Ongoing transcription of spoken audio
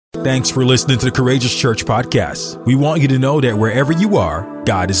Thanks for listening to the Courageous Church podcast. We want you to know that wherever you are,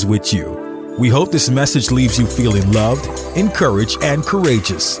 God is with you. We hope this message leaves you feeling loved, encouraged, and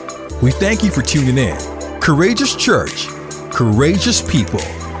courageous. We thank you for tuning in. Courageous Church, courageous people.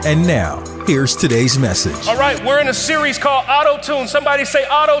 And now, here's today's message. All right, we're in a series called Auto-Tune. Somebody say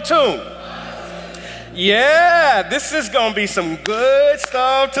Auto-Tune. Yeah, this is going to be some good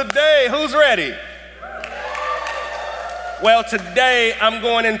stuff today. Who's ready? Well, today I'm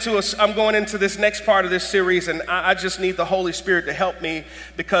going into this next part of this series, and I just need the Holy Spirit to help me,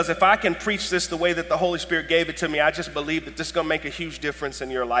 because if I can preach this the way that the Holy Spirit gave it to me, I just believe that this is going to make a huge difference in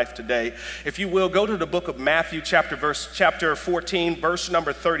your life today. If you will, go to the book of Matthew, chapter 14, verse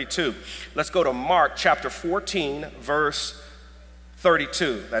number 32. Let's go to Mark, chapter 14, verse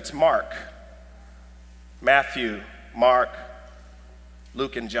 32. That's Mark. Matthew, Mark,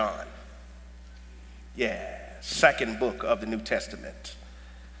 Luke, and John. Yeah. Second book of the New Testament,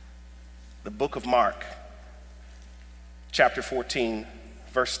 the book of Mark, chapter 14,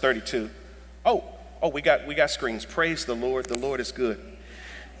 verse 32. Oh, we got screens. Praise the Lord. The Lord is good.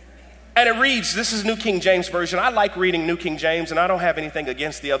 And it reads, this is New King James Version. I like reading New King James, and I don't have anything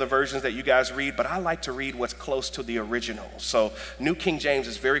against the other versions that you guys read, but I like to read what's close to the original. So New King James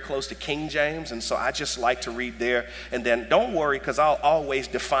is very close to King James, and so I just like to read there. And then don't worry, because I'll always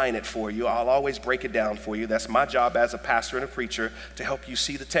define it for you. I'll always break it down for you. That's my job as a pastor and a preacher, to help you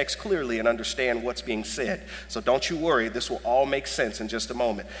see the text clearly and understand what's being said. So don't you worry, this will all make sense in just a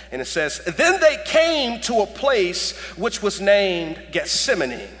moment. And it says, then they came to a place which was named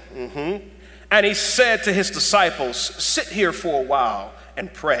Gethsemane. And he said to his disciples, sit here for a while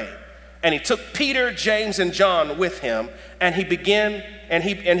and pray. And he took Peter, James, and John with him, and he began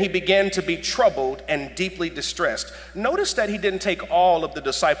to be troubled and deeply distressed. Notice that he didn't take all of the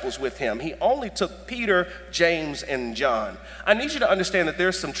disciples with him. He only took Peter, James, and John. I need you to understand that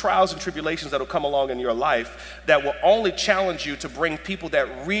there's some trials and tribulations that will come along in your life that will only challenge you to bring people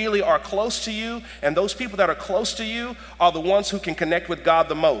that really are close to you, and those people that are close to you are the ones who can connect with God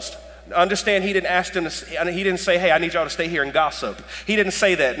the most. Understand, he didn't say, hey, I need y'all to stay here and gossip. He didn't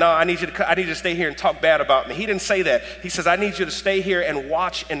say that. No, I need you to stay here and talk bad about me. He didn't say that. He says, I need you to stay here and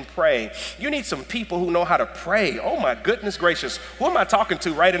watch and pray. You need some people who know how to pray. Oh my goodness gracious. Who am I talking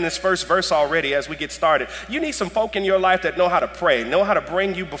to right in this first verse already as we get started? You need some folk in your life that know how to pray, know how to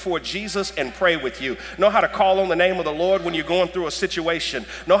bring you before Jesus and pray with you, know how to call on the name of the Lord when you're going through a situation,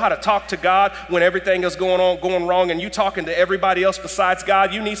 know how to talk to God when everything is going wrong and you talking to everybody else besides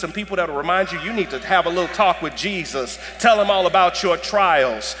God. You need some people that'll remind you need to have a little talk with Jesus. Tell him all about your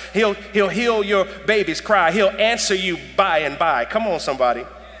trials. He'll heal your baby's cry. He'll answer you by and by. Come on, somebody.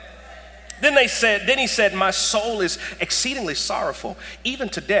 Then he said, my soul is exceedingly sorrowful, even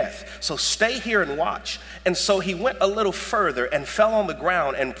to death. So stay here and watch. And so he went a little further and fell on the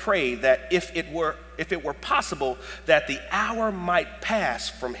ground and prayed that if it were possible, that the hour might pass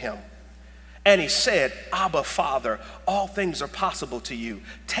from him. And he said, Abba, Father, all things are possible to you.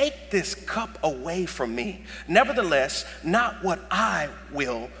 Take this cup away from me. Nevertheless, not what I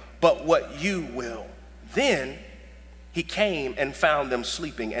will, but what you will. Then he came and found them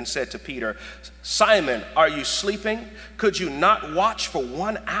sleeping and said to Peter, Simon, are you sleeping? Could you not watch for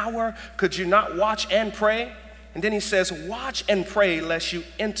 1 hour? Could you not watch and pray? And then he says, watch and pray lest you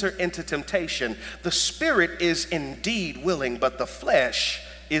enter into temptation. The spirit is indeed willing, but the flesh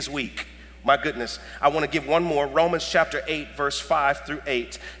is weak. My goodness, I want to give one more. Romans chapter 8, verse 5 through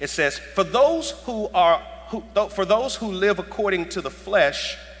 8. It says, for those who live according to the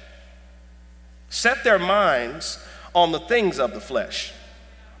flesh, set their minds on the things of the flesh.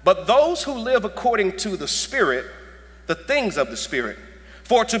 But those who live according to the Spirit, the things of the Spirit.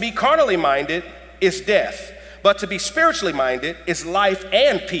 For to be carnally minded is death, but to be spiritually minded is life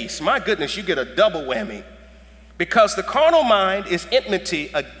and peace. My goodness, you get a double whammy. Because the carnal mind is enmity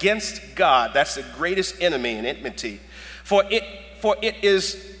against God. That's the greatest enemy in enmity. For it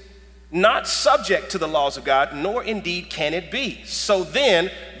is not subject to the laws of God, nor indeed can it be. So then,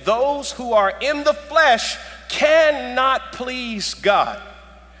 those who are in the flesh cannot please God.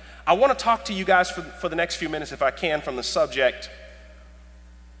 I want to talk to you guys for the next few minutes, if I can, from the subject,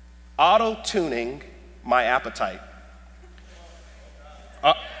 auto-tuning my appetite.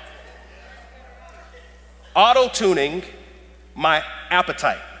 Auto-tuning my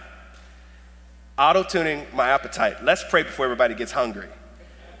appetite. Auto-tuning my appetite. Let's pray before everybody gets hungry.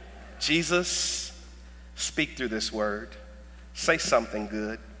 Jesus, speak through this word. Say something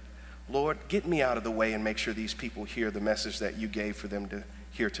good. Lord, get me out of the way and make sure these people hear the message that you gave for them to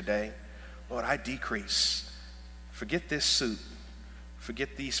hear today. Lord, I decrease. Forget this suit.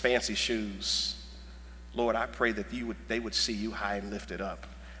 Forget these fancy shoes. Lord, I pray that they would see you high and lifted up.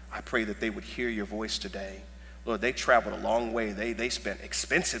 I pray that they would hear your voice today. Lord, they traveled a long way. They spent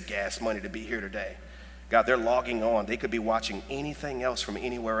expensive gas money to be here today. God, they're logging on. They could be watching anything else from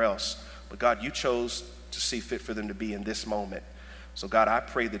anywhere else. But God, you chose to see fit for them to be in this moment. So God, I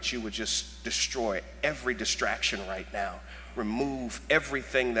pray that you would just destroy every distraction right now. Remove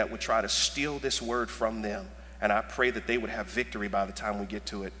everything that would try to steal this word from them. And I pray that they would have victory by the time we get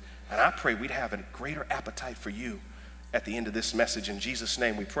to it. And I pray we'd have a greater appetite for you at the end of this message. In Jesus'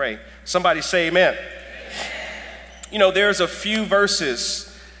 name we pray. Somebody say amen. You know, there's a few verses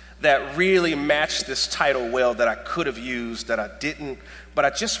that really match this title well that I could have used, that I didn't, but I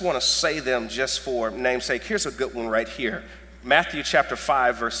just want to say them just for namesake. Here's a good one right here. Matthew chapter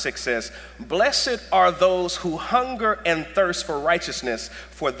 5, verse 6 says, "Blessed are those who hunger and thirst for righteousness,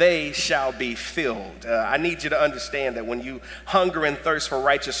 for they shall be filled." I need you to understand that when you hunger and thirst for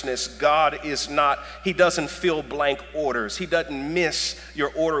righteousness, God is not, he doesn't fill blank orders. He doesn't miss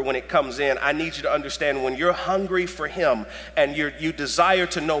your order when it comes in. I need you to understand when you're hungry for him and you desire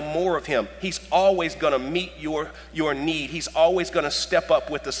to know more of him, he's always going to meet your need. He's always going to step up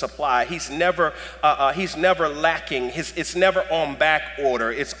with the supply. He's never lacking. It's never on back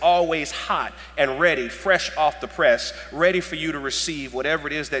order. It's always hot and ready, fresh off the press, ready for you to receive whatever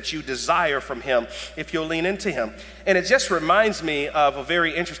it is that you desire from him if you'll lean into him. And it just reminds me of a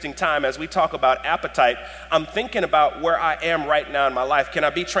very interesting time as we talk about appetite. I'm thinking about where I am right now in my life. Can I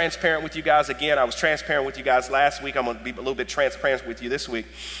be transparent with you guys again? I was transparent with you guys last week. I'm going to be a little bit transparent with you this week.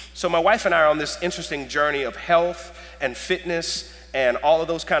 So my wife and I are on this interesting journey of health and fitness and all of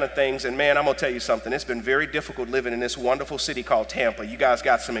those kind of things. And man, I'm gonna tell you something. It's been very difficult living in this wonderful city called Tampa. You guys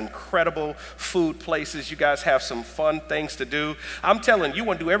got some incredible food places. You guys have some fun things to do. I'm telling you, you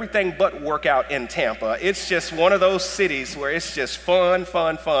want to do everything but work out in Tampa. It's just one of those cities where it's just fun,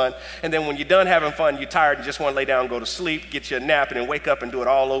 fun, fun. And then when you're done having fun, you're tired and just want to lay down, go to sleep, get you a nap, and then wake up and do it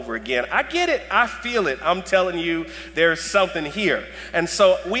all over again. I get it. I feel it. I'm telling you, there's something here. And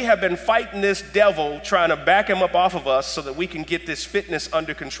so we have been fighting this devil, trying to back him up off of us so that we can get this fitness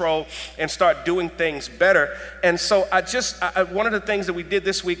under control and start doing things better. And so one of the things that we did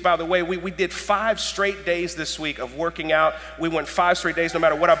this week, by the way, we did 5 straight days this week of working out. We went 5 straight days, no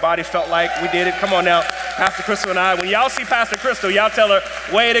matter what our body felt like. We did it. Come on now, Pastor Crystal and I. When y'all see Pastor Crystal, y'all tell her,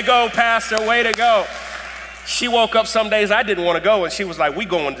 "Way to go, Pastor, way to go." She woke up some days I didn't want to go, and she was like, "We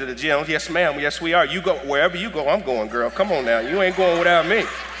going to the gym." "Yes, ma'am. Yes, we are." "You go wherever you go, I'm going, girl. Come on now. You ain't going without me.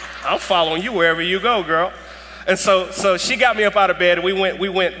 I'm following you wherever you go, girl." And so she got me up out of bed, and we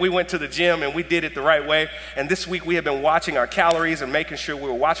went to the gym, and we did it the right way. And this week we have been watching our calories and making sure we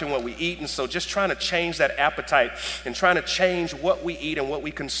were watching what we eat. And so just trying to change that appetite and trying to change what we eat and what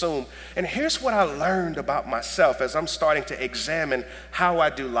we consume. And here's what I learned about myself as I'm starting to examine how I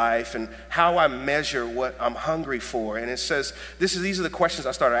do life and how I measure what I'm hungry for. And it says, these are the questions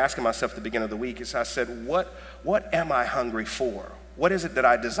I started asking myself at the beginning of the week. I said, what am I hungry for? What is it that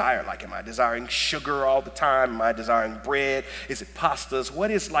I desire? Like, am I desiring sugar all the time? Am I desiring bread? Is it pastas?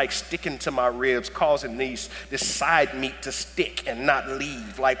 What is like sticking to my ribs, causing this side meat to stick and not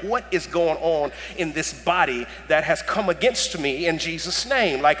leave? Like, what is going on in this body that has come against me in Jesus'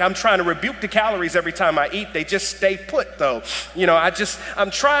 name? Like, I'm trying to rebuke the calories every time I eat. They just stay put though. You know,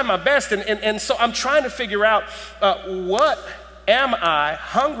 I'm trying my best. And so I'm trying to figure out what am I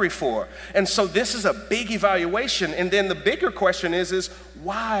hungry for? And so this is a big evaluation. And then the bigger question is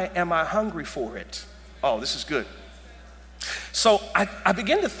why am I hungry for it? Oh, this is good. So I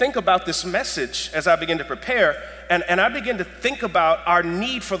began to think about this message as I began to prepare, and I began to think about our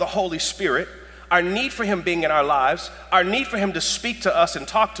need for the Holy Spirit, our need for him being in our lives, our need for him to speak to us and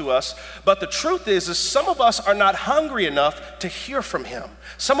talk to us. But the truth is some of us are not hungry enough to hear from him.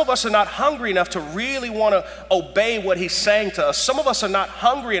 Some of us are not hungry enough to really want to obey what he's saying to us. Some of us are not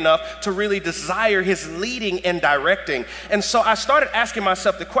hungry enough to really desire his leading and directing. And so I started asking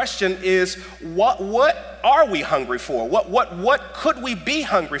myself the question is, what are we hungry for? What could we be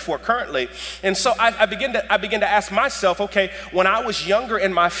hungry for currently? And so I began to ask myself, okay, when I was younger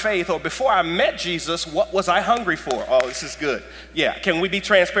in my faith or before I met Jesus, what was I hungry for? Oh, this is good. Yeah, can we be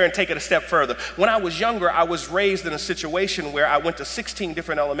transparent, take it a step further? When I was younger, I was raised in a situation where I went to 16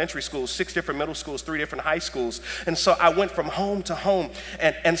 different elementary schools, 6 different middle schools, 3 different high schools. And so I went from home to home.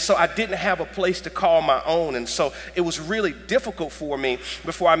 And so I didn't have a place to call my own. And so it was really difficult for me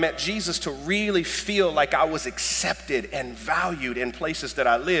before I met Jesus to really feel like like I was accepted and valued in places that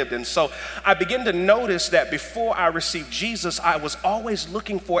I lived. And so I began to notice that before I received Jesus, I was always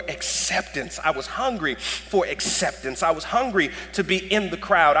looking for acceptance. I was hungry for acceptance. I was hungry to be in the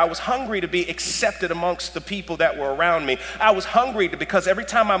crowd. I was hungry to be accepted amongst the people that were around me. I was hungry because every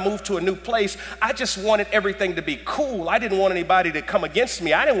time I moved to a new place, I just wanted everything to be cool. I didn't want anybody to come against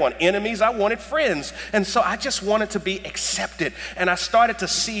me. I didn't want enemies. I wanted friends. And so I just wanted to be accepted. And I started to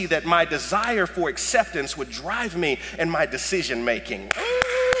see that my desire for acceptance would drive me in my decision making.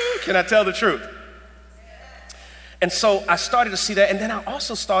 Can I tell the truth? And so I started to see that. And then I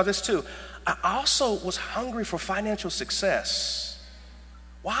also saw this too. I also was hungry for financial success.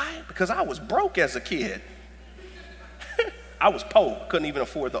 Why? Because I was broke as a kid. I was poor. Couldn't even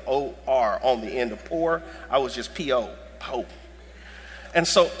afford the O-R on the end of poor. I was just P-O, poor. And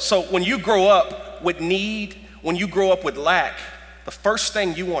so when you grow up with need, when you grow up with lack, the first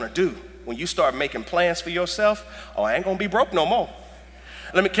thing you want to do when you start making plans for yourself, I ain't going to be broke no more.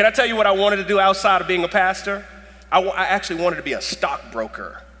 Can I tell you what I wanted to do outside of being a pastor? I actually wanted to be a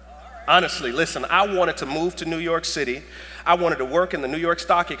stockbroker. Honestly, listen, I wanted to move to New York City. I wanted to work in the New York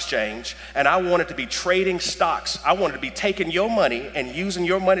Stock Exchange, and I wanted to be trading stocks. I wanted to be taking your money and using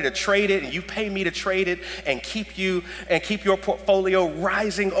your money to trade it, and you pay me to trade it and keep your portfolio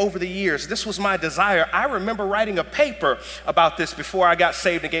rising over the years. This was my desire. I remember writing a paper about this before I got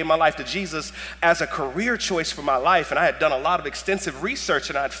saved and gave my life to Jesus as a career choice for my life, and I had done a lot of extensive research,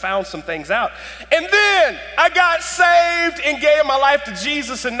 and I had found some things out. And then I got saved and gave my life to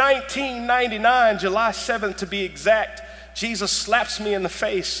Jesus in 1999, July 7th to be exact. Jesus slaps me in the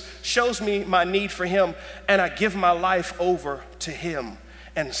face, shows me my need for him, and I give my life over to him.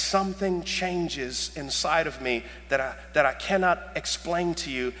 And something changes inside of me that I cannot explain to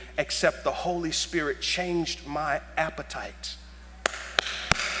you, except the Holy Spirit changed my appetite.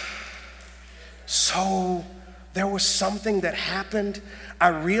 So there was something that happened. I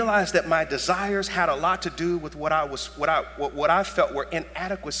realized that my desires had a lot to do with what I felt were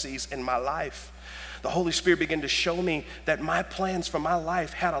inadequacies in my life. The Holy Spirit began to show me that my plans for my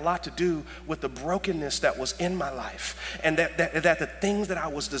life had a lot to do with the brokenness that was in my life, and that the things that I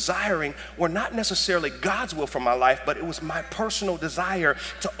was desiring were not necessarily God's will for my life, but it was my personal desire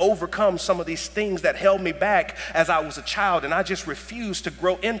to overcome some of these things that held me back as I was a child, and I just refused to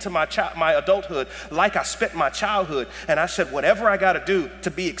grow into my adulthood like I spent my childhood. And I said, whatever I got to do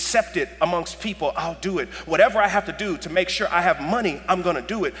to be accepted amongst people, I'll do it. Whatever I have to do to make sure I have money, I'm going to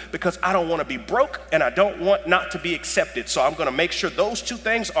do it, because I don't want to be broke and I don't want not to be accepted. So I'm going to make sure those two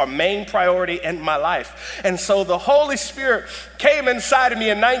things are main priority in my life. And so the Holy Spirit came inside of me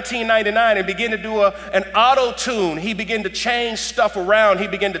in 1999 and began to do an auto-tune. He began to change stuff around. He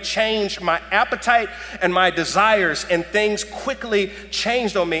began to change my appetite and my desires, and things quickly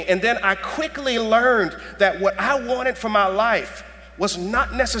changed on me. And then I quickly learned that what I wanted for my life was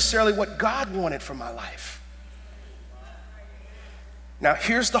not necessarily what God wanted for my life. Now,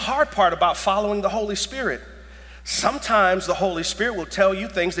 here's the hard part about following the Holy Spirit. Sometimes the Holy Spirit will tell you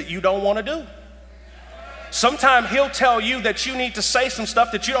things that you don't want to do. Sometimes he'll tell you that you need to say some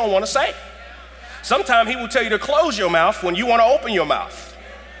stuff that you don't want to say. Sometimes he will tell you to close your mouth when you want to open your mouth.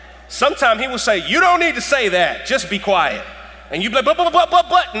 Sometimes he will say, you don't need to say that, just be quiet. And you be like, but,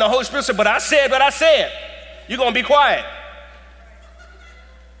 and the Holy Spirit said, but I said, you're going to be quiet.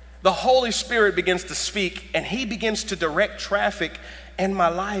 The Holy Spirit begins to speak, and he begins to direct traffic in my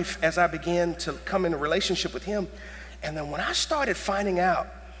life as I began to come in a relationship with him. And then when I started finding out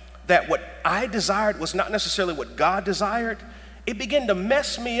that what I desired was not necessarily what God desired, it began to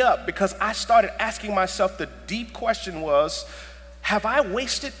mess me up, because I started asking myself the deep question was, have I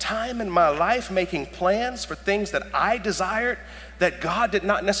wasted time in my life making plans for things that I desired that God did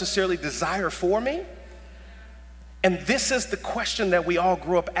not necessarily desire for me? And this is the question that we all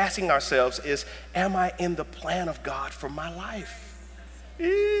grew up asking ourselves is, am I in the plan of God for my life?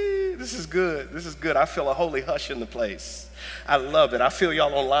 This is good. This is good. I feel a holy hush in the place. I love it. I feel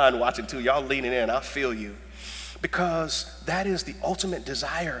y'all online watching too. Y'all leaning in. I feel you. Because that is the ultimate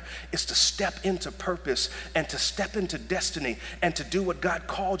desire, is to step into purpose and to step into destiny and to do what God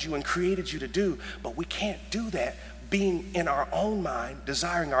called you and created you to do. But we can't do that being in our own mind,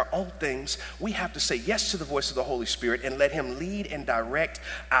 desiring our own things. We have to say yes to the voice of the Holy Spirit and let him lead and direct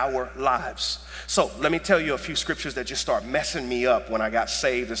our lives. So let me tell you a few scriptures that just start messing me up when I got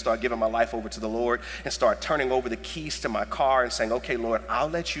saved and started giving my life over to the Lord and start turning over the keys to my car and saying, okay, Lord, I'll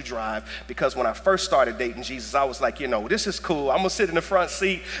let you drive. Because when I first started dating Jesus, I was like, this is cool. I'm going to sit in the front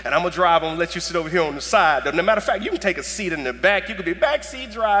seat and I'm going to drive. I'm going to let you sit over here on the side. No matter of fact, you can take a seat in the back. You could be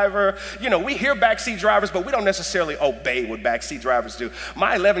backseat driver. We hear backseat drivers, but we don't necessarily obey what backseat drivers do.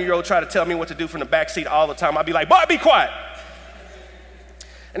 My 11-year-old tried to tell me what to do from the backseat all the time. I'd be like, boy, be quiet.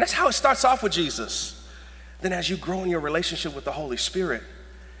 And that's how it starts off with Jesus. Then as you grow in your relationship with the Holy Spirit,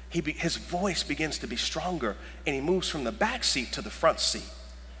 his voice begins to be stronger, and he moves from the back seat to the front seat.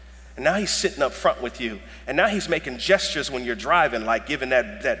 And now he's sitting up front with you. And now he's making gestures when you're driving, like giving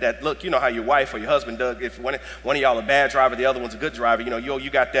that look. You know how your wife or your husband does. If one of y'all a bad driver, the other one's a good driver. You know, you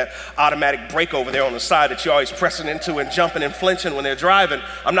got that automatic brake over there on the side that you're always pressing into and jumping and flinching when they're driving.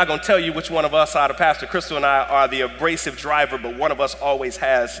 I'm not going to tell you which one of us out of Pastor Crystal and I are the abrasive driver, but one of us always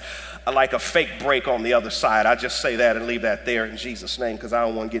has like a fake brake on the other side. I just say that and leave that there in Jesus' name, because I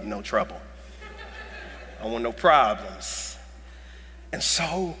don't want to get in no trouble. I don't want no problems. And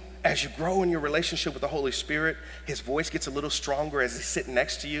so, as you grow in your relationship with the Holy Spirit, his voice gets a little stronger as he's sitting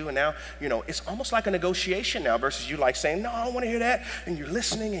next to you. And now, it's almost like a negotiation now versus you like saying, no, I don't want to hear that. And you're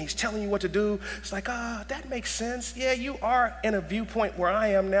listening and he's telling you what to do. It's like, that makes sense. Yeah, you are in a viewpoint where I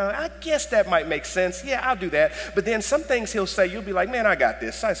am now. I guess that might make sense. Yeah, I'll do that. But then some things he'll say, you'll be like, man, I got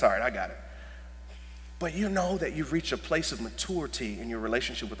this. It's all right, I got it. But you know that you've reached a place of maturity in your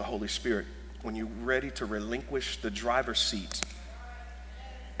relationship with the Holy Spirit when you're ready to relinquish the driver's seat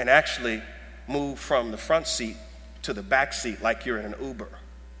and actually move from the front seat to the back seat like you're in an Uber.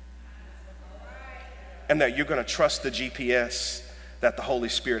 And that you're going to trust the GPS that the Holy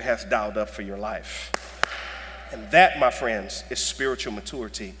Spirit has dialed up for your life. And that, my friends, is spiritual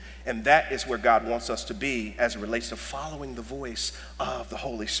maturity. And that is where God wants us to be as it relates to following the voice of the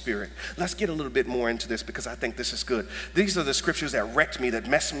Holy Spirit. Let's get a little bit more into this because I think this is good. These are the scriptures that wrecked me, that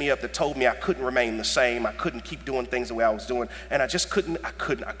messed me up, that told me I couldn't remain the same. I couldn't keep doing things the way I was doing. And I just couldn't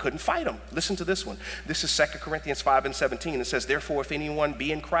fight them. Listen to this one. This is 2 Corinthians 5:17. It says, therefore, if anyone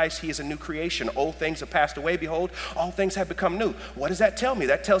be in Christ, he is a new creation. Old things have passed away. Behold, all things have become new. What does that tell me?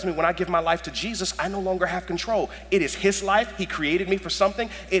 That tells me when I give my life to Jesus, I no longer have control. It is his life. He created me for something.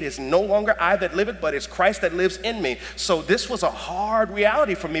 It is no longer I that live it, but it's Christ that lives in me. So this was a hard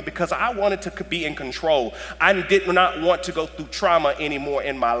reality for me because I wanted to be in control. I did not want to go through trauma anymore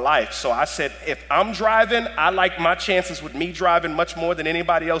in my life. So I said, if I'm driving, I like my chances with me driving much more than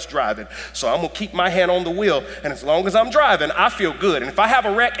anybody else driving. So I'm going to keep my hand on the wheel. And as long as I'm driving, I feel good. And if I have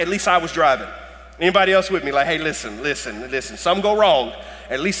a wreck, at least I was driving. Anybody else with me? Like, hey, listen. Something go wrong.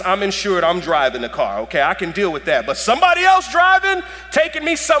 At least I'm insured, I'm driving the car, okay? I can deal with that. But somebody else driving, taking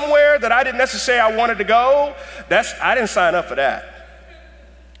me somewhere that I didn't necessarily wanted to go, I didn't sign up for that.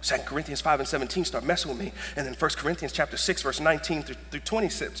 2 Corinthians 5:17 start messing with me. And then 1 Corinthians chapter 6, verse 19 through 20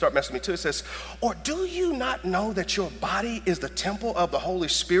 start messing with me too. It says, or do you not know that your body is the temple of the Holy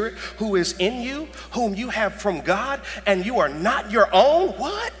Spirit who is in you, whom you have from God, and you are not your own?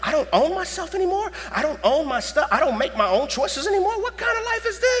 What? I don't own myself anymore? I don't own my stuff? I don't make my own choices anymore? What kind of life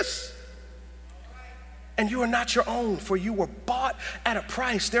is this? And you are not your own, for you were bought at a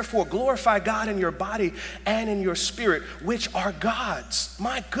price. Therefore, glorify God in your body and in your spirit, which are God's.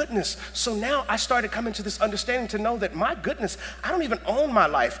 My goodness. So now I started coming to this understanding to know that, my goodness, I don't even own my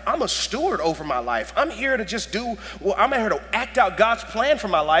life. I'm a steward over my life. I'm here to just I'm here to act out God's plan for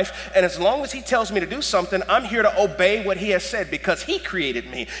my life. And as long as he tells me to do something, I'm here to obey what he has said because he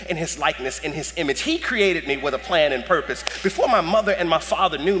created me in his likeness, in his image. He created me with a plan and purpose. Before my mother and my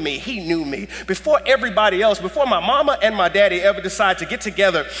father knew me, he knew me. Before everybody else, before my mama and my daddy ever decided to get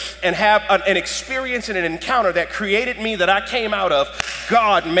together and have an experience and an encounter that created me that I came out of,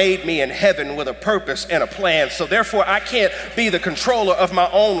 God made me in heaven with a purpose and a plan. So therefore, I can't be the controller of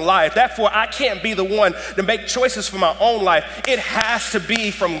my own life. Therefore, I can't be the one to make choices for my own life. It has to be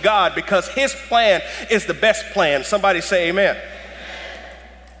from God because his plan is the best plan. Somebody say amen.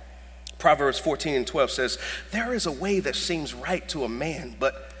 Proverbs 14:12 says, there is a way that seems right to a man,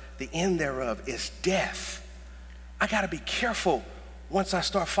 but the end thereof is death. I got to be careful once I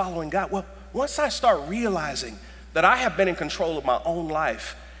start following God. Well, once I start realizing that I have been in control of my own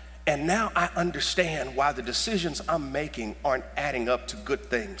life, and now I understand why the decisions I'm making aren't adding up to good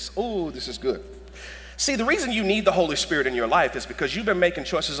things. Oh, this is good. See, the reason you need the Holy Spirit in your life is because you've been making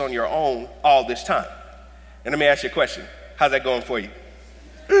choices on your own all this time. And let me ask you a question. How's that going for you?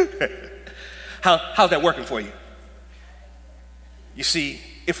 How's that working for you? You see,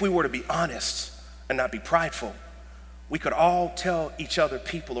 if we were to be honest and not be prideful, we could all tell each other,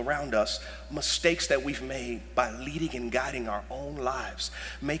 people around us, mistakes that we've made by leading and guiding our own lives,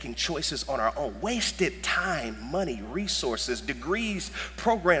 making choices on our own, wasted time, money, resources, degrees,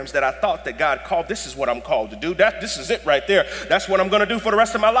 programs that I thought that God called. This is what I'm called to do. This is it right there. That's what I'm going to do for the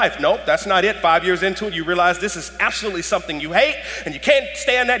rest of my life. Nope, that's not it. 5 years into it, you realize this is absolutely something you hate, and you can't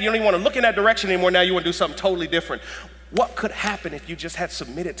stand that. You don't even want to look in that direction anymore. Now you want to do something totally different. What could happen if you just had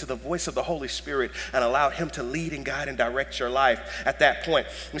submitted to the voice of the Holy Spirit and allowed him to lead and guide and direct your life at that point?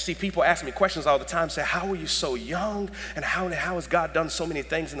 You see, people ask me questions all the time, say, how are you so young? And how has God done so many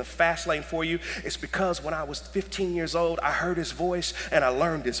things in the fast lane for you? It's because when I was 15 years old, I heard his voice and I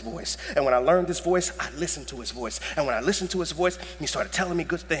learned his voice. And when I learned his voice, I listened to his voice. And when I listened to his voice, he started telling me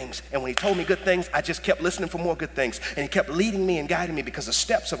good things. And when he told me good things, I just kept listening for more good things. And he kept leading me and guiding me because the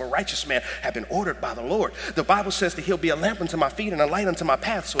steps of a righteous man have been ordered by the Lord. The Bible says that he'll be a lamp unto my feet and a light unto my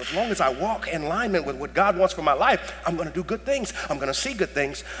path. So as long as I walk in alignment with what God wants for my life, I'm going to do good things. I'm going to see good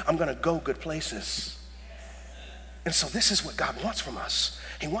things. I'm going to go good places. And so this is what God wants from us.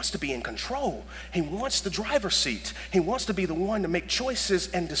 He wants to be in control. He wants the driver's seat. He wants to be the one to make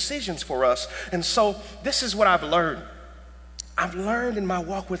choices and decisions for us. And so this is what I've learned. I've learned in my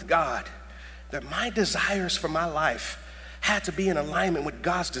walk with God that my desires for my life had to be in alignment with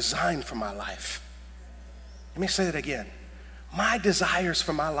God's design for my life. Let me say that again. My desires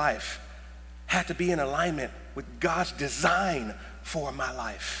for my life had to be in alignment with God's design for my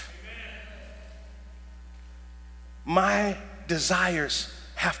life. My desires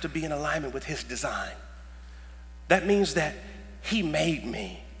have to be in alignment with his design. That means that he made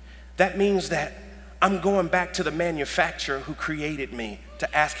me. That means that I'm going back to the manufacturer who created me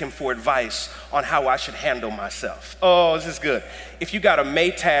to ask him for advice on how I should handle myself. Oh, this is good. If you got a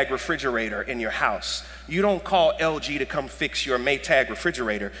Maytag refrigerator in your house, you don't call LG to come fix your Maytag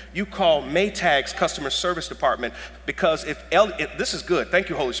refrigerator. You call Maytag's customer service department because if this is good, thank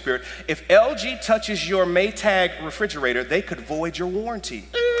you, Holy Spirit. If LG touches your Maytag refrigerator, they could void your warranty.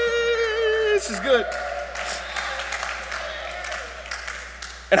 This is good.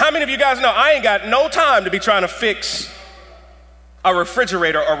 And how many of you guys know I ain't got no time to be trying to fix a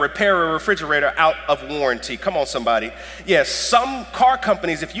refrigerator or repair a refrigerator out of warranty? Come on, somebody. Yes, some car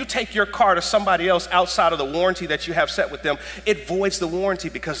companies, if you take your car to somebody else outside of the warranty that you have set with them, it voids the warranty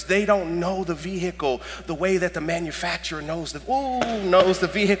because they don't know the vehicle the way that the manufacturer knows the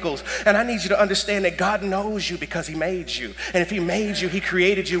vehicles. And I need you to understand that God knows you because he made you. And if he made you, he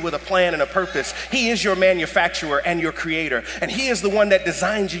created you with a plan and a purpose. He is your manufacturer and your creator. And he is the one that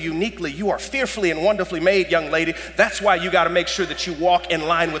designed you uniquely. You are fearfully and wonderfully made, young lady. That's why you got to make sure that you walk in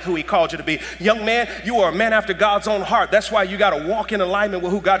line with who he called you to be. Young man, you are a man after God's own heart. That's why you got to walk in alignment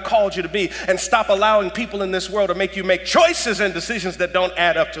with who God called you to be and stop allowing people in this world to make you make choices and decisions that don't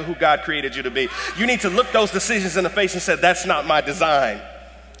add up to who God created you to be. You need to look those decisions in the face and say, that's not my design.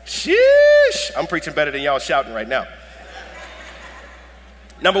 Sheesh. I'm preaching better than y'all shouting right now.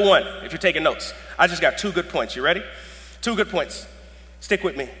 Number one, if you're taking notes, I just got 2 good points. You ready? 2 good points. Stick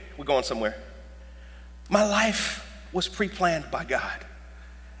with me. We're going somewhere. My life was pre-planned by God.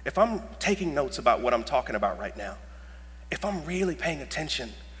 If I'm taking notes about what I'm talking about right now, if I'm really paying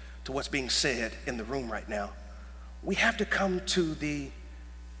attention to what's being said in the room right now, we have to come to the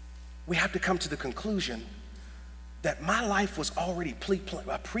conclusion that my life was already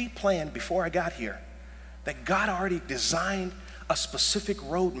pre-planned before I got here, that God already designed a specific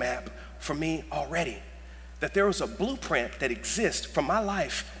roadmap for me already, that there was a blueprint that exists from my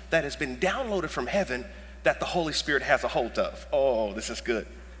life that has been downloaded from heaven that the Holy Spirit has a hold of. Oh, this is good.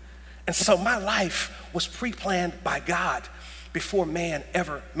 And so my life was pre-planned by God before man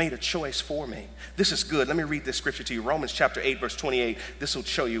ever made a choice for me. This is good. Let me read this scripture to you. Romans chapter 8, verse 28. This will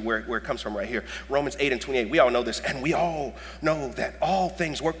show you where it comes from right here. Romans 8 and 28. We all know this. And we all know that all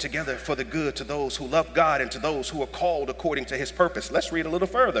things work together for the good to those who love God and to those who are called according to his purpose. Let's read a little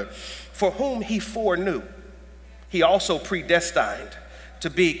further. For whom he foreknew, he also predestined to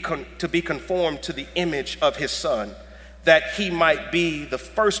be conformed to the image of his Son, that he might be the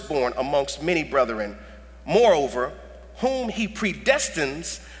firstborn amongst many brethren. Moreover, whom he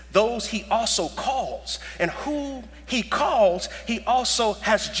predestines, those he also calls. And whom he calls, he also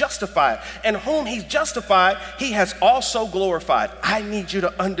has justified. And whom he's justified, he has also glorified. I need you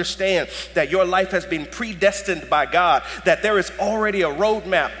to understand that your life has been predestined by God, that there is already a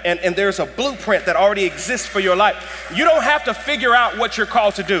roadmap and there's a blueprint that already exists for your life. You don't have to figure out what you're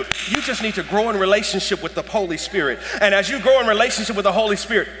called to do. You just need to grow in relationship with the Holy Spirit. And as you grow in relationship with the Holy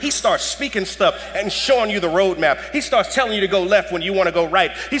Spirit, he starts speaking stuff and showing you the roadmap. He starts telling you to go left when you want to go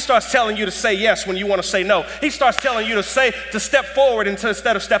right. He starts telling you to say yes when you want to say no. He starts telling you to step forward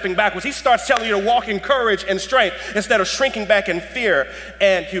instead of stepping backwards. He starts telling you to walk in courage and strength instead of shrinking back in fear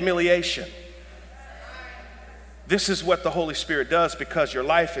and humiliation. This is what the Holy Spirit does because your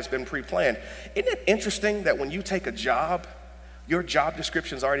life has been pre-planned. Isn't it interesting that when you take a job, your job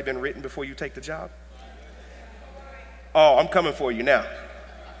description's already been written before you take the job? Oh, I'm coming for you now.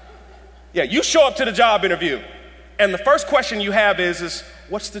 Yeah, you show up to the job interview, and the first question you have is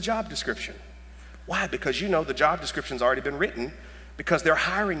what's the job description? Why? Because you know the job description's already been written, because they're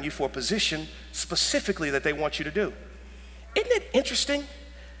hiring you for a position specifically that they want you to do. Isn't it interesting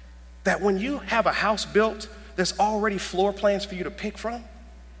that when you have a house built, there's already floor plans for you to pick from?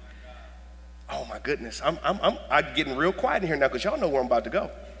 Oh my goodness, I'm getting real quiet in here now because y'all know where I'm about to go.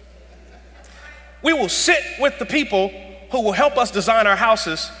 We will sit with the people who will help us design our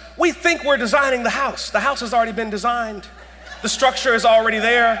houses. We think we're designing the house. The house has already been designed. The structure is already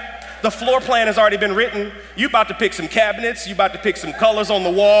there. The floor plan has already been written. You about to pick some cabinets. You about to pick some colors on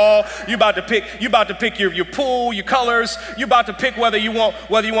the wall. You about to pick your pool, your colors. You about to pick whether you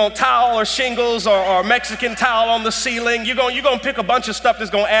want tile or shingles or Mexican tile on the ceiling. You're gonna pick a bunch of stuff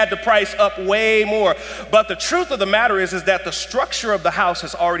that's gonna add the price up way more. But the truth of the matter is that the structure of the house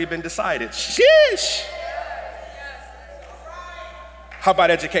has already been decided. Sheesh. How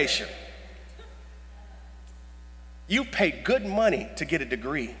about education? You pay good money to get a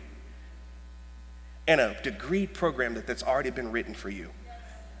degree in a degree program that's already been written for you.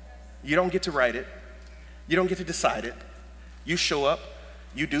 You don't get to write it. You don't get to decide it. You show up,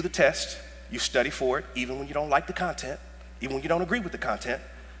 you do the test, you study for it, even when you don't like the content, even when you don't agree with the content.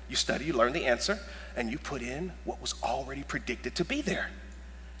 You study, you learn the answer, and you put in what was already predicted to be there.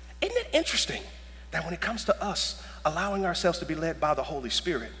 Isn't it interesting that when it comes to us allowing ourselves to be led by the Holy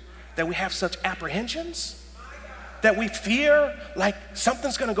Spirit, that we have such apprehensions? That we fear like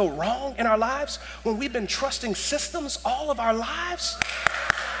something's gonna go wrong in our lives when we've been trusting systems all of our lives?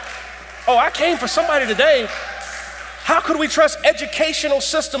 Oh, I came for somebody today. How could we trust educational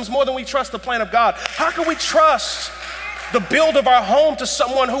systems more than we trust the plan of God? How could we trust the build of our home to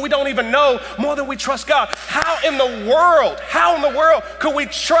someone who we don't even know more than we trust God? How in the world could we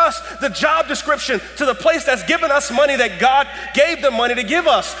trust the job description to the place that's given us money that God gave them money to give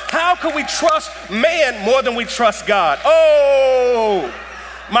us? How could we trust man more than we trust God? Oh,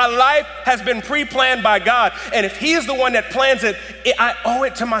 my life has been pre-planned by God, and if He is the one that plans it, I owe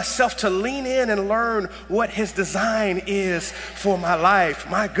it to myself to lean in and learn what His design is for my life.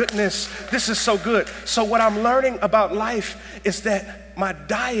 My goodness, this is so good. So what I'm learning about life is that my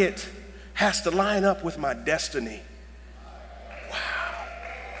diet has to line up with my destiny. Wow.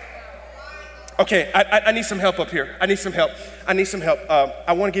 Okay, I need some help up here. I need some help.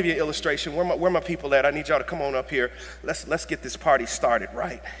 I want to give you an illustration. Where my people at? I need y'all to come on up here. Let's get this party started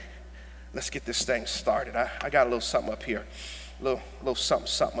right. Let's get this thing started. I got a little something up here. Little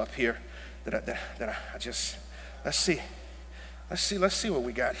something up here that I just, let's see what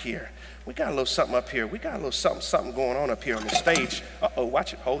we got here. We got a little something up here. We got a little something going on up here on the stage. Uh-oh,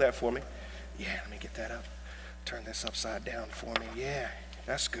 watch it. Hold that for me. Yeah, let me get that up. Turn this upside down for me. Yeah,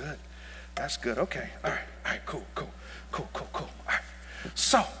 that's good. That's good. Okay. All right, cool. All right.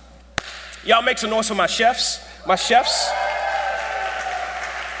 So, y'all make some noise for my chefs.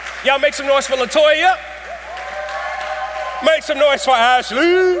 Y'all make some noise for LaToya. Make some noise for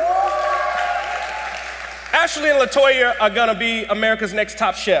Ashley. Ashley and LaToya are gonna be America's Next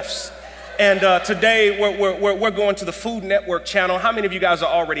Top Chefs. And today we're going to the Food Network channel. How many of you guys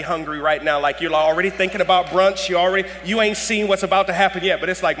are already hungry right now? Like you're already thinking about brunch. You ain't seen what's about to happen yet, but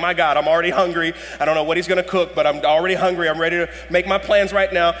it's like, my God, I'm already hungry. I don't know what he's gonna cook, but I'm already hungry. I'm ready to make my plans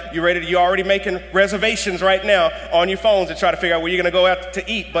right now. You're already making reservations right now on your phones to try to figure out where you're gonna go out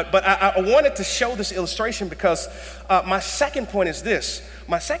to eat. But I wanted to show this illustration because my second point is this.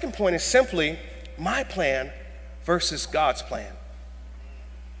 My second point is simply my plan versus God's plan.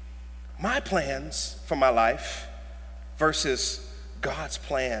 My plans for my life versus God's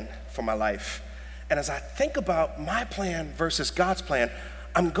plan for my life. And as I think about my plan versus God's plan,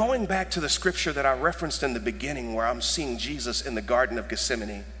 I'm going back to the scripture that I referenced in the beginning where I'm seeing Jesus in the Garden of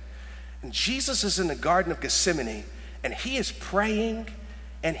Gethsemane. And Jesus is in the Garden of Gethsemane and he is praying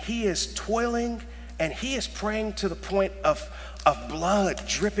and he is toiling and he is praying to the point of blood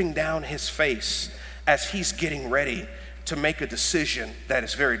dripping down his face as he's getting ready to make a decision that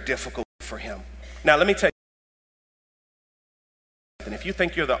is very difficult for him. Now, let me tell you, and if you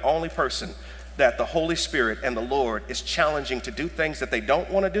think you're the only person that the Holy Spirit and the Lord is challenging to do things that they don't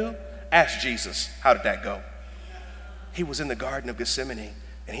want to do, ask Jesus, how did that go? He was in the Garden of Gethsemane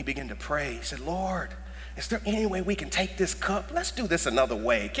and he began to pray. He said, Lord, is there any way we can take this cup? Let's do this another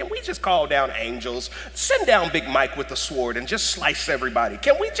way. Can we just call down angels? Send down Big Mike with the sword and just slice everybody.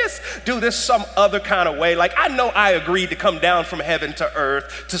 Can we just do this some other kind of way? Like, I know I agreed to come down from heaven to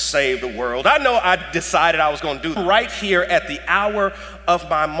earth to save the world. I know I decided I was going to do right here at the hour of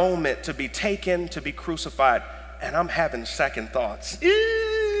my moment to be taken, to be crucified. And I'm having second thoughts.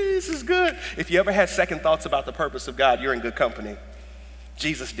 This is good. If you ever had second thoughts about the purpose of God, you're in good company.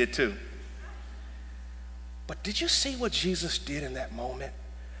 Jesus did too. But did you see what Jesus did in that moment?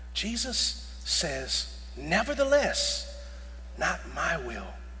 Jesus says, nevertheless, not my will,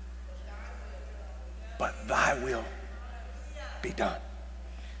 but thy will be done.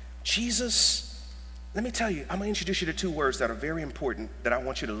 Jesus, let me tell you, I'm going to introduce you to two words that are very important that I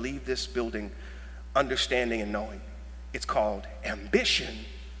want you to leave this building understanding and knowing. It's called ambition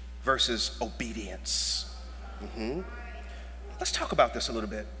versus obedience. Let's talk about this a little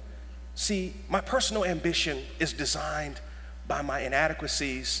bit. See, my personal ambition is designed by my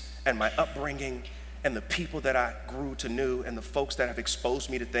inadequacies and my upbringing and the people that I grew to know and the folks that have exposed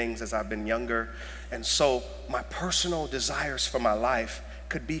me to things as I've been younger. And so my personal desires for my life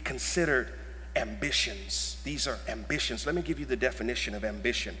could be considered ambitions. These are ambitions. Let me give you the definition of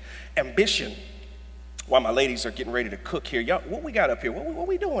ambition. Ambition, while my ladies are getting ready to cook here, y'all, what we got up here? What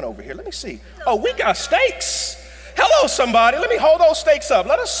we doing over here? Let me see. Oh, we got steaks. Hello, somebody. Let me hold those steaks up.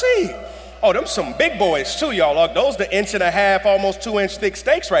 Let us see. Oh, them some big boys too, y'all. Those the 1.5 inch, almost 2 inch thick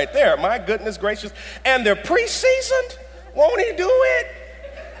steaks right there. My goodness gracious. And they're pre-seasoned. Won't he do it?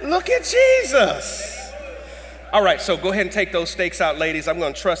 Look at Jesus. All right, so go ahead and take those steaks out, ladies. I'm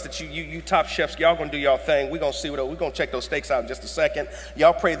going to trust that you top chefs, y'all going to do y'all thing. We're going to see we're going to check those steaks out in just a second.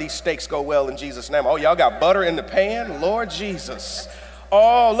 Y'all pray these steaks go well in Jesus' name. Oh, y'all got butter in the pan? Lord Jesus.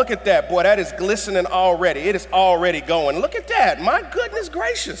 Oh, look at that. Boy, that is glistening already. It is already going. Look at that. My goodness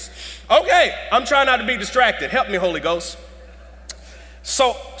gracious. Okay, I'm trying not to be distracted. Help me, Holy Ghost.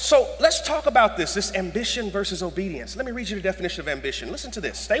 So let's talk about this ambition versus obedience. Let me read you the definition of ambition. Listen to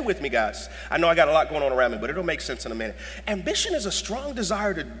this. Stay with me, guys. I know I got a lot going on around me, but it'll make sense in a minute. Ambition is a strong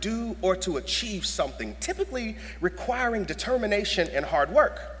desire to do or to achieve something, typically requiring determination and hard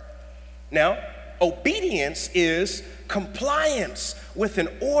work. Now, obedience is compliance with an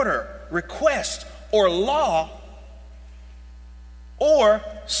order, request, or law, or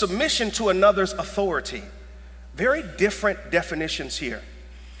submission to another's authority. Very different definitions here.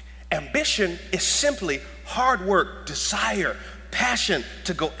 Ambition is simply hard work, desire, passion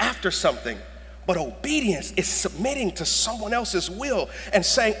to go after something. But obedience is submitting to someone else's will and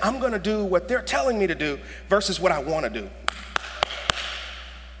saying, I'm going to do what they're telling me to do versus what I want to do.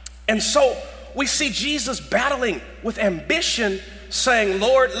 And so we see Jesus battling with ambition, saying,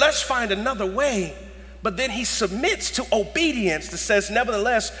 Lord, let's find another way. But then he submits to obedience that says,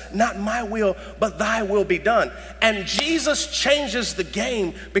 nevertheless, not my will, but thy will be done. And Jesus changes the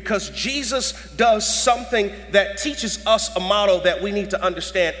game because Jesus does something that teaches us a model that we need to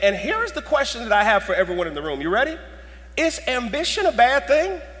understand. And here is the question that I have for everyone in the room. You ready? Is ambition a bad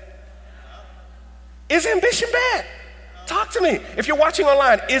thing? Is ambition bad? Talk to me. If you're watching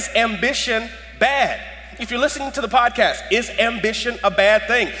online, is ambition bad? If you're listening to the podcast, is ambition a bad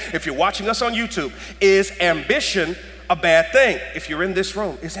thing? If you're watching us on YouTube, is ambition a bad thing? If you're in this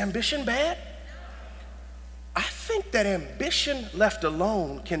room, is ambition bad? I think that ambition left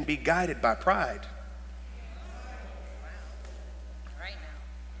alone can be guided by pride.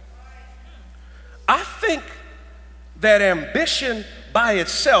 I think that ambition by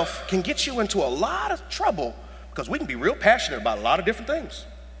itself can get you into a lot of trouble because we can be real passionate about a lot of different things.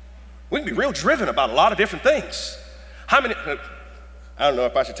 We can be real driven about a lot of different things. How many, I don't know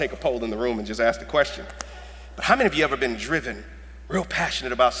if I should take a poll in the room and just ask the question, but how many of you ever been driven, real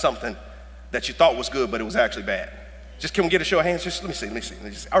passionate about something that you thought was good, but it was actually bad? Just can we get a show of hands? Just let me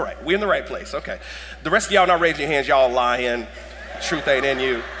see. All right, we're in the right place, okay. The rest of y'all not raising your hands, y'all lying. Truth ain't in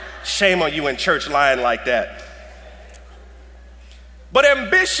you. Shame on you in church lying like that. But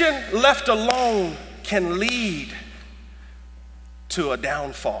ambition left alone can lead to a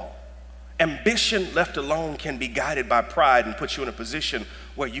downfall. Ambition left alone can be guided by pride and put you in a position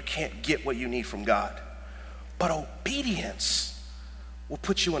where you can't get what you need from God. But obedience will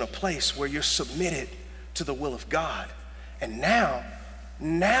put you in a place where you're submitted to the will of God. And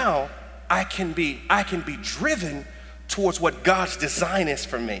now I can be driven towards what God's design is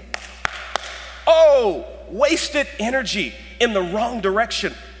for me. Oh, wasted energy in the wrong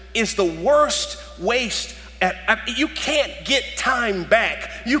direction is the worst waste. You can't get time back.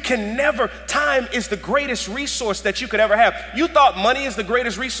 You can never. Time is the greatest resource that you could ever have. You thought money is the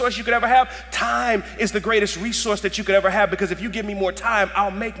greatest resource you could ever have? Time is the greatest resource that you could ever have, because if you give me more time, I'll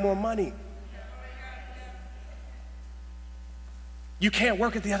make more money. You can't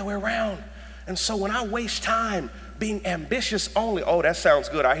work it the other way around. And so when I waste time being ambitious only, oh, that sounds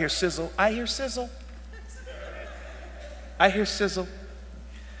good. I hear sizzle.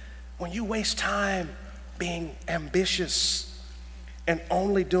 When you waste time being ambitious and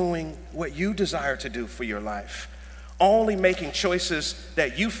only doing what you desire to do for your life, only making choices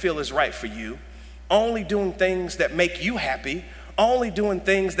that you feel is right for you, only doing things that make you happy, only doing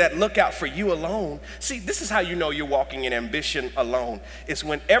things that look out for you alone. See, this is how you know you're walking in ambition alone. It's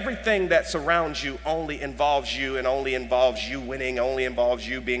when everything that surrounds you only involves you and only involves you winning, only involves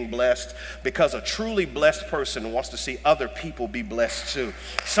you being blessed, because a truly blessed person wants to see other people be blessed too.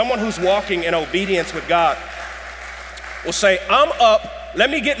 Someone who's walking in obedience with God will say, I'm up. Let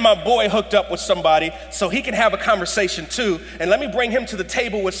me get my boy hooked up with somebody so he can have a conversation too. And let me bring him to the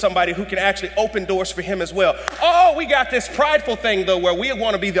table with somebody who can actually open doors for him as well. Oh, we got this prideful thing though, where we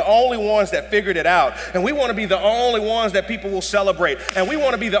want to be the only ones that figured it out. And we want to be the only ones that people will celebrate. And we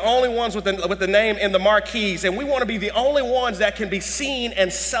want to be the only ones with the name in the marquees. And we want to be the only ones that can be seen and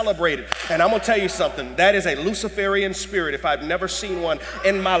celebrated. And I'm going to tell you something. That is a Luciferian spirit if I've never seen one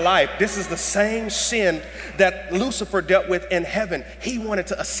in my life. This is the same sin that Lucifer dealt with in heaven. He wanted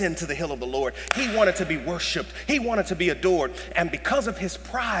to ascend to the hill of the Lord. He wanted to be worshiped. He wanted to be adored. And because of his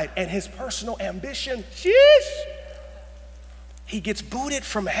pride and his personal ambition, he gets booted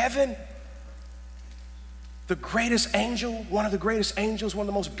from heaven. The greatest angel, one of the greatest angels, one of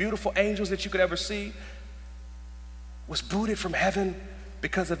the most beautiful angels that you could ever see, was booted from heaven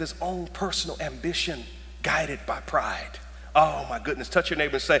because of his own personal ambition, guided by pride. Oh my goodness, touch your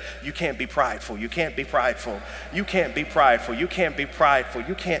neighbor and say, you can't be prideful, you can't be prideful, you can't be prideful, you can't be prideful,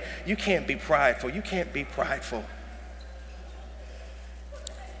 you can't be prideful, you can't be prideful.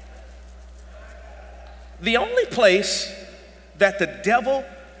 The only place that the devil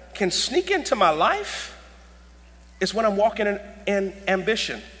can sneak into my life is when I'm walking in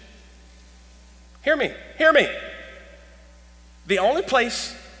ambition. Hear me. The only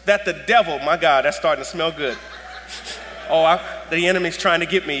place that the devil, my God, that's starting to smell good. The enemy's trying to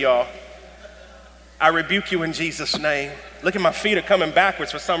get me, y'all. I rebuke you in Jesus' name. Look at my feet are coming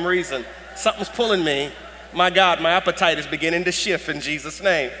backwards for some reason. Something's pulling me. My God, my appetite is beginning to shift in Jesus'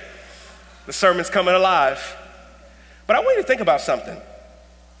 name. The sermon's coming alive. But I want you to think about something.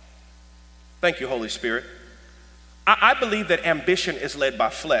 Thank you, Holy Spirit. I believe that ambition is led by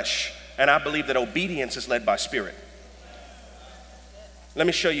flesh, and I believe that obedience is led by spirit. Let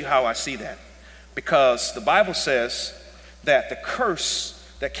me show you how I see that. Because the Bible says that the curse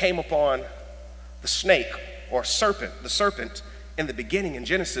that came upon the snake or serpent, the serpent in the beginning in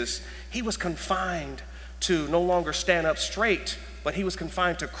Genesis, he was confined to no longer stand up straight, but he was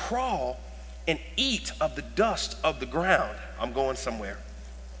confined to crawl and eat of the dust of the ground. I'm going somewhere.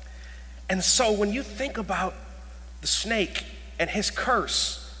 And so when you think about the snake and his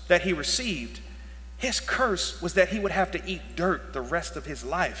curse that he received, his curse was that he would have to eat dirt the rest of his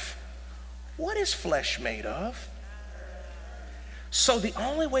life. What is flesh made of? So the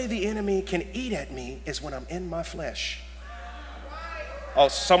only way the enemy can eat at me is when I'm in my flesh. Oh,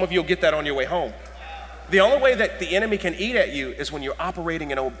 some of you will get that on your way home. The only way that the enemy can eat at you is when you're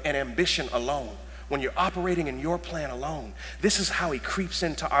operating in an ambition alone, when you're operating in your plan alone. This is how he creeps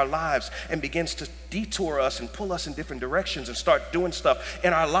into our lives and begins to detour us and pull us in different directions and start doing stuff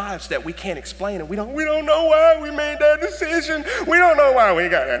in our lives that we can't explain, and we don't know why we made that decision. We don't know why we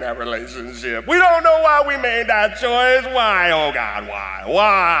got in that relationship. We don't know why we made that choice. Why, oh God, why?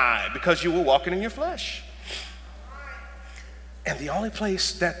 Why? Because you were walking in your flesh. And the only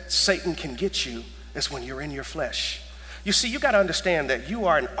place that Satan can get you is when you're in your flesh. You see, you got to understand that you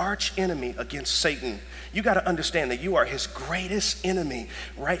are an arch enemy against Satan. You got to understand that you are his greatest enemy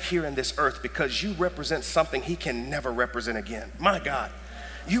right here in this earth, because you represent something he can never represent again. My God,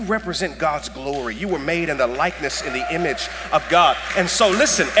 you represent God's glory. You were made in the likeness, in the image of God. And so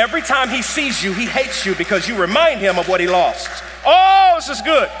listen, every time he sees you, he hates you because you remind him of what he lost. Oh, this is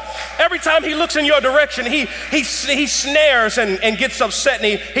good. Every time he looks in your direction, he snares and gets upset,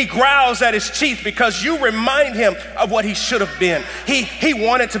 and he growls at his teeth because you remind him of what he should have been. He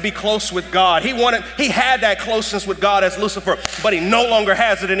wanted to be close with God. He had that closeness with God as Lucifer, but he no longer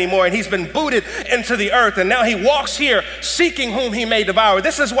has it anymore, and he's been booted into the earth, and now he walks here seeking whom he may devour.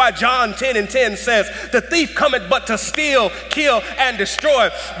 This is why John 10:10 says, the thief cometh but to steal, kill, and destroy.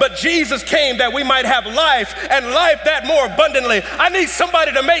 But Jesus came that we might have life, and life that more abundantly. I need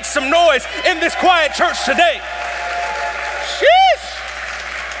somebody to make some noise in this quiet church today. Sheesh.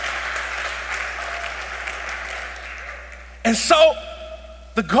 And so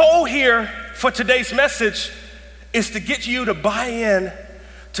the goal here for today's message is to get you to buy in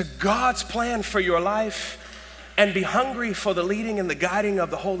to God's plan for your life and be hungry for the leading and the guiding of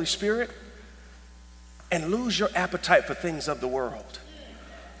the Holy Spirit, and lose your appetite for things of the world,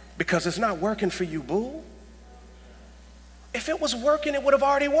 because it's not working for you, boo. If it was working, it would have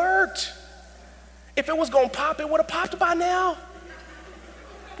already worked. If it was going to pop, it would have popped by now.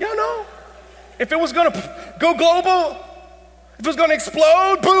 Y'all know? If it was going to go global, if it was going to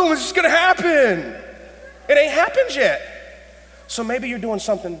explode, boom, it's just going to happen. It ain't happened yet. So maybe you're doing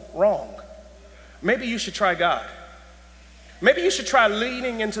something wrong. Maybe you should try God. Maybe you should try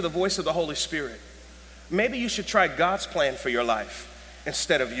leaning into the voice of the Holy Spirit. Maybe you should try God's plan for your life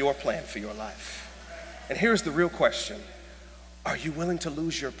instead of your plan for your life. And here's the real question. Are you willing to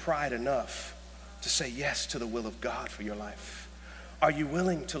lose your pride enough to say yes to the will of God for your life? Are you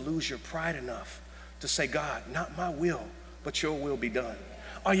willing to lose your pride enough to say, God, not my will, but your will be done?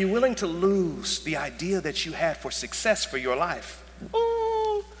 Are you willing to lose the idea that you had for success for your life?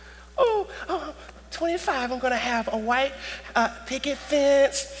 25, I'm gonna have a white picket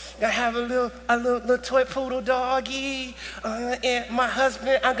fence. I have a little toy poodle doggy. And my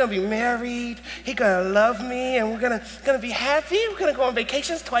husband, I'm gonna be married. He gonna love me, and we're gonna be happy. We're gonna go on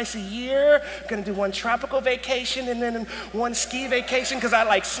vacations twice a year. We're gonna do one tropical vacation and then one ski vacation because I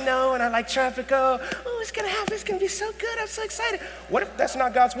like snow and I like tropical. Oh, it's gonna happen. It's gonna be so good. I'm so excited. What if that's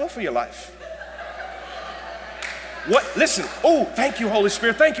not God's will for your life? What? Listen. Oh, thank you, Holy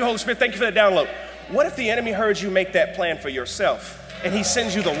Spirit. Thank you, Holy Spirit. Thank you for the download. What if the enemy heard you make that plan for yourself and he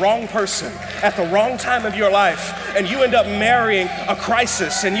sends you the wrong person at the wrong time of your life and you end up marrying a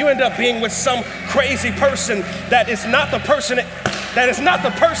crisis and you end up being with some crazy person that is not the person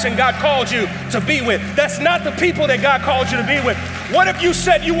God called you to be with. That's not the people that God called you to be with. What if you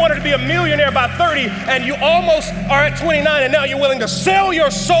said you wanted to be a millionaire by 30 and you almost are at 29 and now you're willing to sell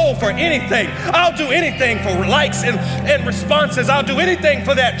your soul for anything? I'll do anything for likes and responses. I'll do anything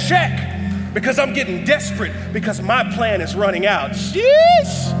for that check because I'm getting desperate because my plan is running out.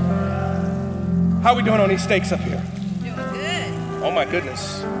 Jeez. How are we doing on these steaks up here? Doing good. Oh my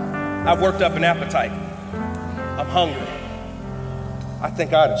goodness. I've worked up an appetite. I'm hungry. I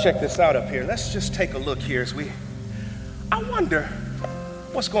think I ought to check this out up here. Let's just take a look here as I wonder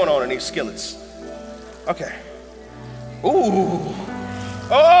what's going on in these skillets. Okay. Ooh.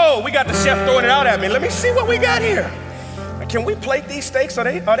 Oh, we got the chef throwing it out at me. Let me see what we got here. Can we plate these steaks? Are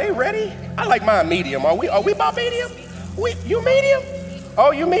they ready? I like mine medium. Are we about medium? You medium?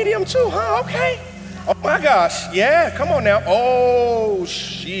 Oh, you medium too, huh? Okay. Oh my gosh. Yeah, come on now. Oh,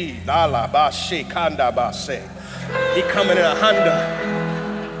 she la ba she kanda ba se. He coming in a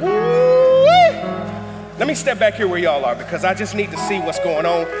Honda. Woo-wee. Let me step back here where y'all are because I just need to see what's going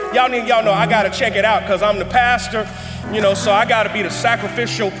on. Y'all know I gotta check it out because I'm the pastor, so I gotta be the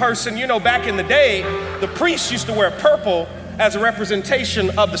sacrificial person. Back in the day, the priests used to wear purple as a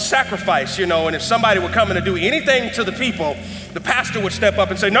representation of the sacrifice, and if somebody were coming to do anything to the people, the pastor would step up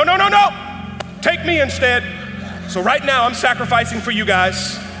and say, no, take me instead. So right now I'm sacrificing for you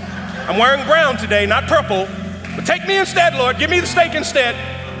guys. I'm wearing brown today, not purple, but take me instead, Lord. Give me the steak instead.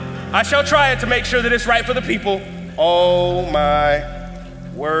 I shall try it to make sure that it's right for the people. Oh my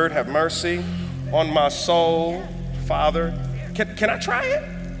word, have mercy on my soul, Father. Can I try it?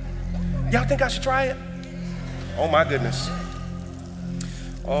 Y'all think I should try it? Oh my goodness.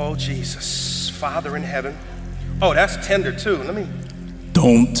 Oh Jesus, Father in heaven. Oh, that's tender too.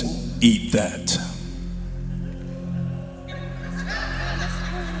 Don't eat that.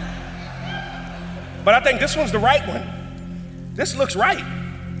 But I think this one's the right one. This looks right.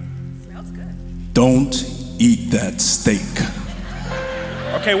 Smells good. Don't eat that steak.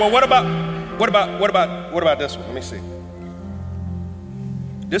 Okay, well, what about this one? Let me see.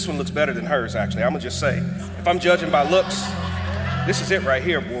 This one looks better than hers, actually. I'm gonna just say, if I'm judging by looks, this is it right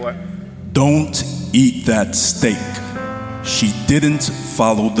here, boy. Don't eat that steak. She didn't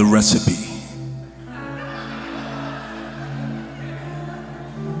follow the recipe.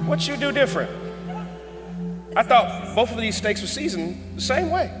 What you do different? I thought both of these steaks were seasoned the same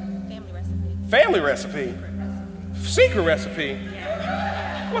way. Family recipe? Secret recipe?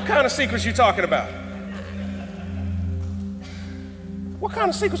 What kind of secrets you talking about? What kind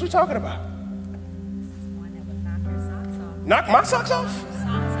of secrets we talking about? One that would knock your socks off. Knock my socks off? Socks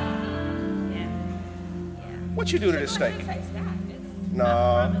off. Yeah. What you do to this steak? Taste that.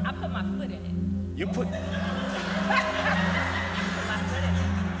 No. I put my foot in it. You put... My foot in it.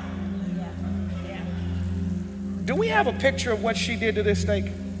 Yeah. Do we have a picture of what she did to this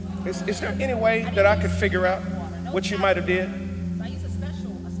steak? Is there any way that I could figure out what you might have did? So I use a special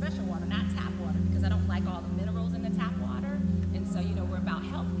water, not tap water, because I don't like all the minerals in the tap water. And so, we're about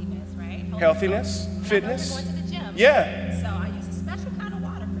healthiness, right? Healthiness, fitness. We're going to the gym. Yeah. So I use a special kind of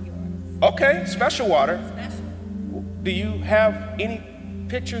water for yours. Okay, special water. Special. Do you have any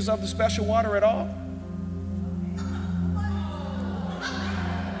pictures of the special water at all?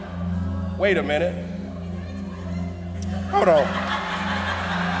 Wait a minute. Hold on.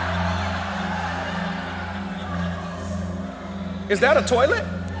 Is that a toilet?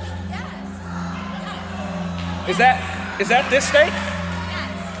 Yes. Is that this steak?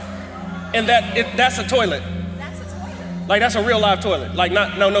 Yes. And that's a toilet. That's a toilet. Like, that's a real live toilet. Like,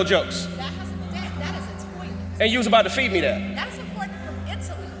 no jokes. That is a toilet. And you was about to feed me that. That is imported from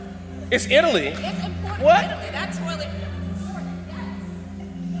Italy. It's Italy. It's imported What? from Italy. That toilet is imported,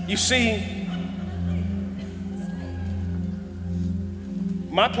 yes. You see,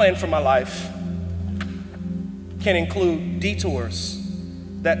 my plan for my life can include detours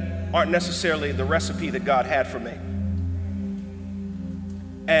that aren't necessarily the recipe that God had for me.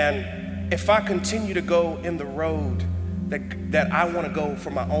 And if I continue to go in the road that I want to go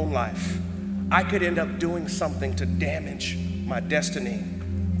for my own life, I could end up doing something to damage my destiny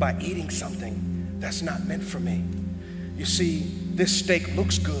by eating something that's not meant for me. You see, this steak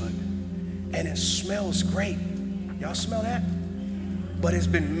looks good and it smells great. Y'all smell that? But it's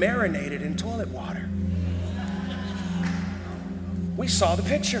been marinated in toilet water. We saw the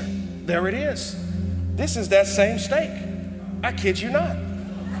picture. There it is. This is that same steak. I kid you not.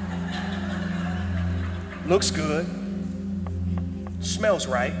 Looks good. Smells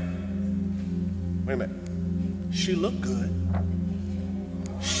right. Wait a minute. She looked good.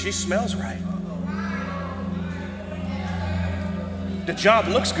 She smells right. The job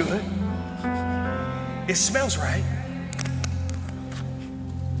looks good. It smells right.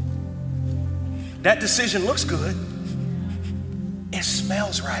 That decision looks good. It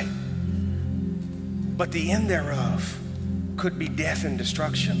smells right. But the end thereof could be death and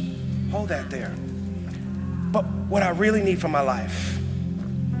destruction. Hold that there. But what I really need for my life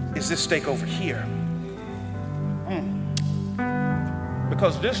is this steak over here.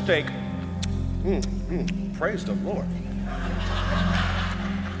 Because this steak, praise the Lord.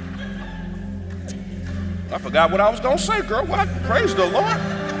 I forgot what I was gonna say, girl. What? Praise the Lord.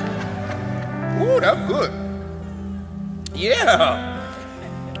 Ooh, that's good. Yeah.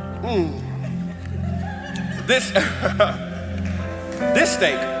 This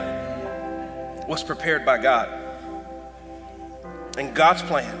steak was prepared by God. And God's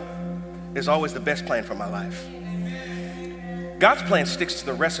plan is always the best plan for my life. God's plan sticks to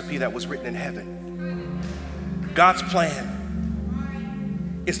the recipe that was written in heaven. God's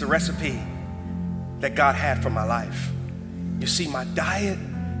plan is the recipe that God had for my life. You see, my diet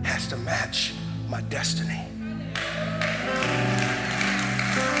has to match my destiny.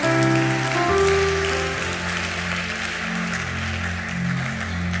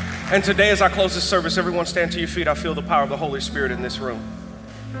 And today, as I close this service, everyone stand to your feet. I feel the power of the Holy Spirit in this room.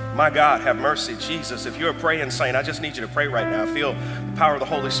 My God, have mercy, Jesus. If you're a praying saint, I just need you to pray right now. I feel the power of the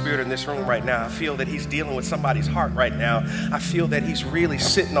Holy Spirit in this room right now. I feel that he's dealing with somebody's heart right now. I feel that he's really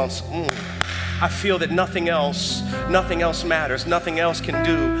sitting on I feel that nothing else matters. Nothing else can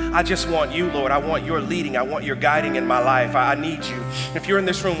do. I just want you, Lord. I want your leading. I want your guiding in my life. I need you. If you're in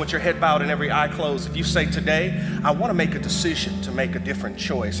this room with your head bowed and every eye closed, if you say today, I want to make a decision to make a different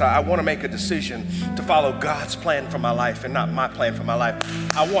choice. I want to make a decision to follow God's plan for my life and not my plan for my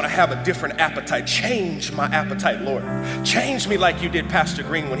life. I want to have a different appetite. Change my appetite, Lord. Change me like you did Pastor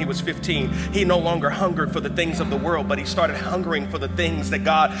Green when he was 15. He no longer hungered for the things of the world, but he started hungering for the things that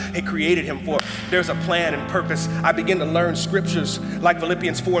God had created him for. There's a plan and purpose. I begin to learn scriptures like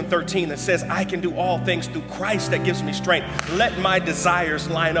Philippians 4:13 that says, I can do all things through Christ that gives me strength. Let my desires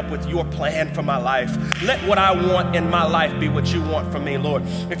line up with your plan for my life. Let what I want in my life be what you want from me, Lord.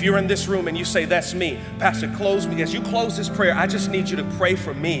 If you're in this room and you say, that's me, Pastor, close me. As you close this prayer, I just need you to pray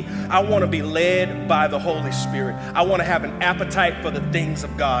for me. I want to be led by the Holy Spirit. I want to have an appetite for the things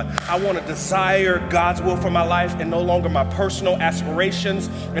of God. I want to desire God's will for my life and no longer my personal aspirations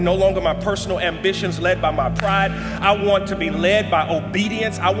and no longer my personal ambitions led by my pride. I want to be led by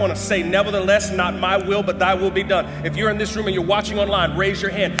obedience. I want to say, nevertheless, not my will, but thy will be done. If you're in this room and you're watching online, raise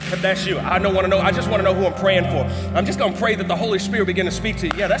your hand if that's you. I don't want to know. I just want to know who I'm praying for. I'm just going to pray that the Holy Spirit begin to speak to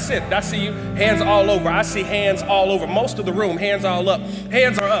you. Yeah, that's it. I see you. Hands all over. I see hands all over. Most of the room, hands all up.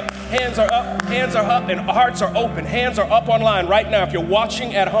 Hands are up. Hands are up. Hands are up. And hearts are open. Hands are up online right now. If you're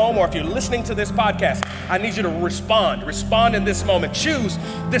watching at home or if you're listening to this podcast, I need you to respond. Respond in this moment. Choose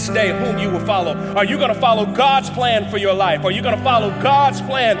this day whom you will follow. Are you going to follow God's plan for your life? Are you going to follow God's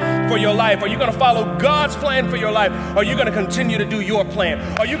plan for your life? Are you going to follow God's plan for your life? Are you going to continue to do your plan?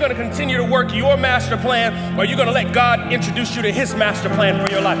 Are you going to continue to work your master plan? Are you going to let God introduce you to his master plan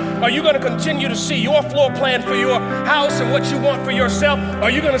for your life? Are you going to continue to see your floor plan for your house and what you want for yourself?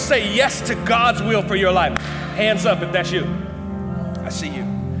 Are you going to say yes to God's will for your life? Hands up if that's you. I see you.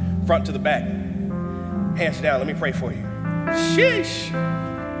 Front to the back. Hands down. Let me pray for you. Sheesh.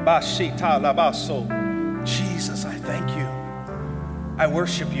 Jesus, I thank you. I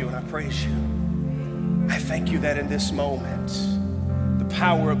worship you and I praise you. I thank you that in this moment, the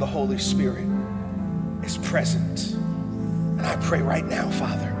power of the Holy Spirit is present. And I pray right now,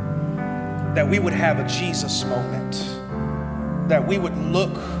 Father, that we would have a Jesus moment that we would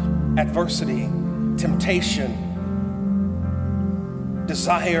look adversity, temptation,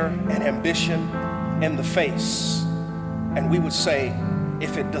 desire, and ambition in the face, and we would say,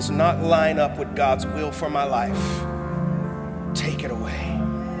 if it does not line up with God's will for my life, take it away.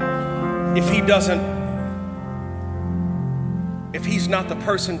 If he's not the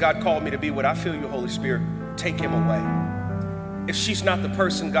person God called me to be with, I feel you, Holy Spirit, take him away. If she's not the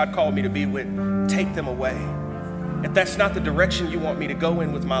person God called me to be with, take them away. If that's not the direction you want me to go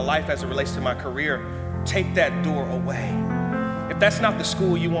in with my life as it relates to my career, take that door away. If that's not the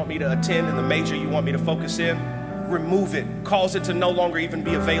school you want me to attend and the major you want me to focus in, remove it, cause it to no longer even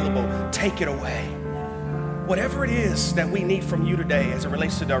be available, take it away. Whatever it is that we need from you today as it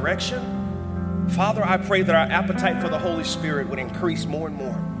relates to direction, Father, I pray that our appetite for the Holy Spirit would increase more and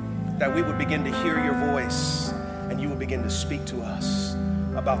more, that we would begin to hear your voice and you would begin to speak to us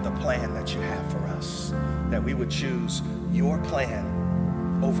about the plan that you have for us, that we would choose your plan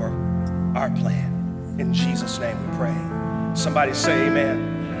over our plan. In Jesus' name we pray. Somebody say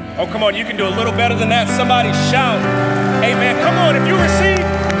amen. Oh, come on, you can do a little better than that. Somebody shout amen. Come on, if you receive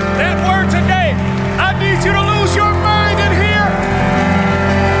that word today, I need you to lose your mind in here.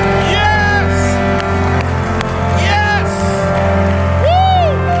 Yes! Yes!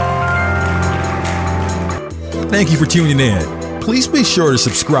 Woo! Thank you for tuning in. Please be sure to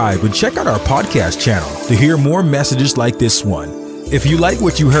subscribe and check out our podcast channel to hear more messages like this one. If you like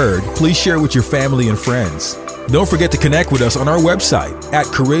what you heard, please share with your family and friends. Don't forget to connect with us on our website at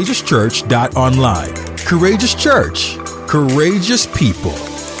courageouschurch.online. Courageous Church, courageous people.